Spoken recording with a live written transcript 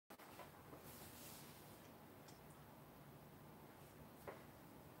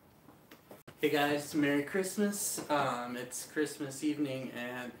Hey guys, Merry Christmas. It's Christmas evening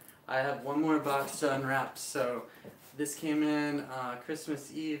and I have one more box to unwrap. So this came in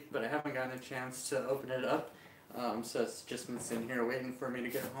Christmas Eve, but I haven't gotten a chance to open it up. So it's just been sitting here waiting for me to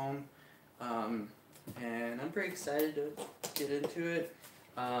get home. And I'm pretty excited to get into it.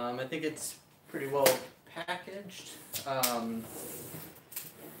 I think it's pretty well packaged.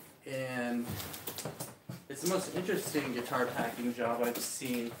 And it's the most interesting guitar packing job I've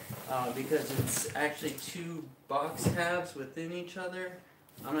seen because it's actually two box tabs within each other.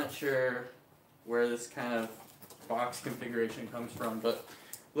 I'm not sure where this kind of box configuration comes from, but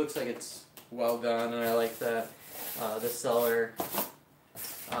looks like it's well done, and I like that the seller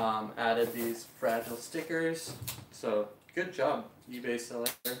added these fragile stickers. So good job, eBay seller.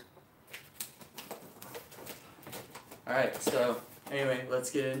 Alright, so anyway,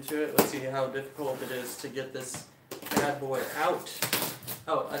 let's get into it. Let's see how difficult it is to get this bad boy out.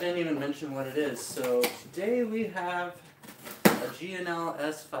 Oh, I didn't even mention what it is. So today we have a G&L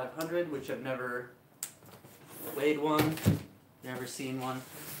S-500, which I've never played one, never seen one.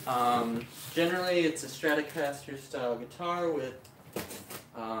 Generally it's a Stratocaster style guitar with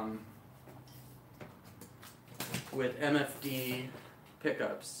MFD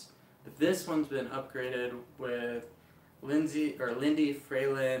pickups. But this one's been upgraded with Lindy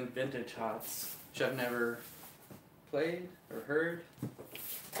Fralin vintage hots, which I've never played or heard.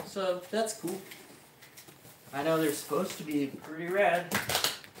 So that's cool. I know they're supposed to be pretty rad.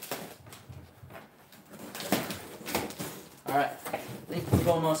 Alright, I think we've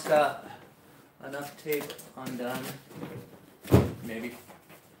almost got enough tape undone. Maybe.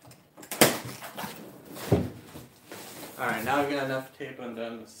 Alright, now I've got enough tape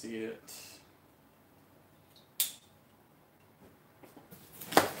undone to see it.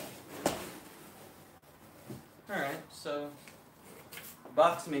 Alright, so the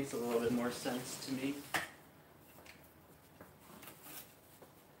box makes a little bit more sense to me.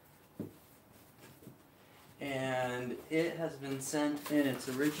 And it has been sent in its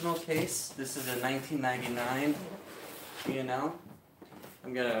original case. This is a 1999 G&L.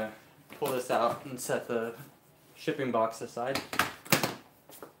 I'm gonna pull this out and set the shipping box aside.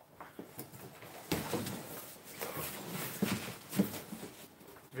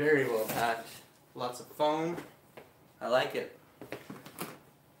 Very well packed. Lots of foam. I like it.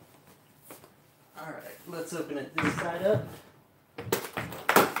 Alright, let's open it this side up.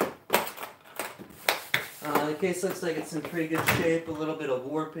 The case looks like it's in pretty good shape, a little bit of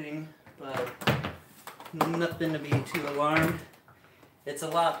warping, but nothing to be too alarmed. It's a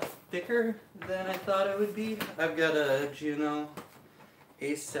lot thicker than I thought it would be. I've got a G&L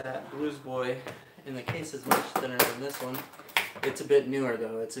ASAT Blues Boy, and the case is much thinner than this one. It's a bit newer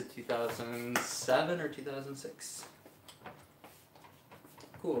though, it's a 2007 or 2006.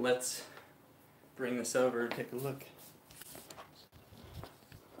 Cool, let's bring this over and take a look.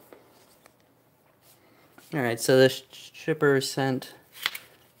 Alright, so this shipper sent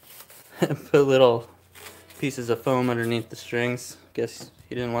put little pieces of foam underneath the strings. Guess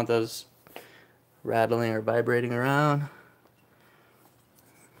he didn't want those rattling or vibrating around.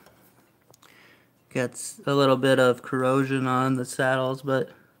 Gets a little bit of corrosion on the saddles, but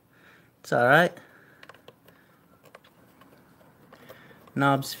it's alright.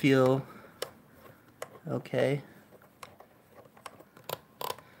 Knobs feel okay.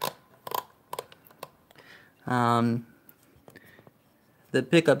 The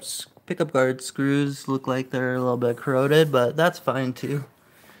pickup guard screws look like they're a little bit corroded, but that's fine too.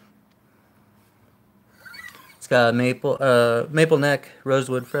 It's got a maple neck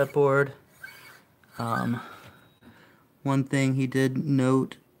rosewood fretboard. One thing he did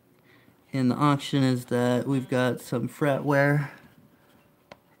note in the auction is that we've got some fret wear,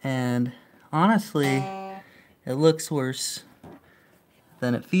 and honestly, it looks worse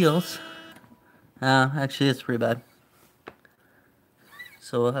than it feels. Actually, it's pretty bad.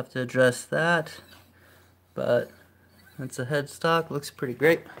 So we'll have to address that, but it's a headstock, looks pretty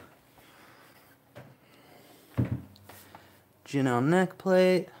great. G&L neck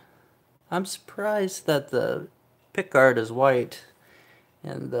plate. I'm surprised that the pickguard is white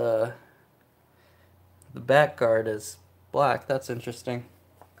and the back guard is black. That's interesting.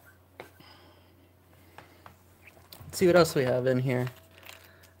 Let's see what else we have in here.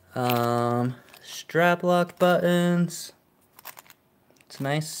 Strap lock buttons. It's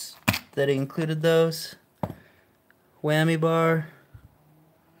nice that he included those. Whammy bar.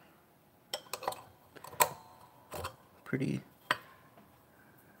 Pretty.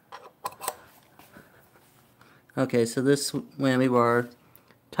 Okay, so this whammy bar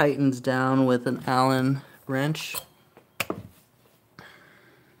tightens down with an Allen wrench.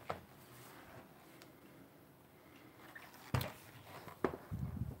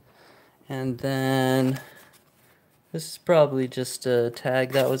 And then this is probably just a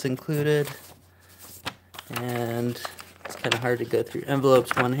tag that was included. And it's kind of hard to go through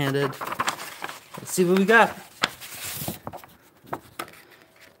envelopes one-handed. Let's see what we got.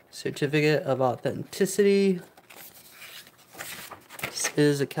 Certificate of authenticity. This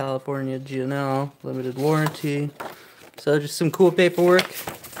is a California G&L limited warranty. So just some cool paperwork.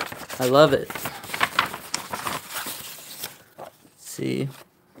 I love it. Let's see.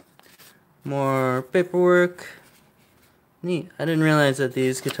 More paperwork. Neat. I didn't realize that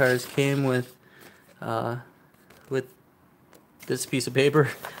these guitars came with this piece of paper.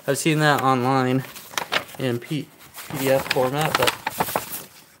 I've seen that online in PDF format, but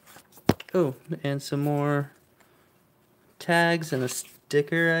oh, and some more tags and a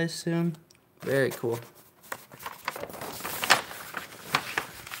sticker, I assume. Very cool.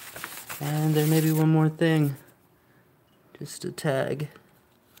 And there may be one more thing. Just a tag.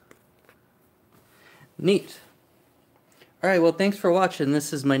 Neat. Alright, well, thanks for watching.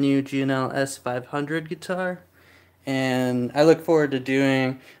 This is my new G&L S-500 guitar. And I look forward to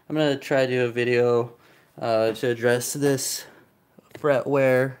I'm going to try to do a video to address this fret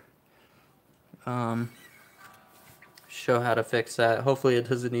wear. Show how to fix that. Hopefully it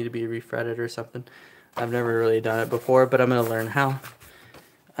doesn't need to be refretted or something. I've never really done it before, but I'm going to learn how.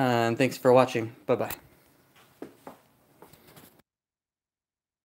 And thanks for watching. Bye-bye.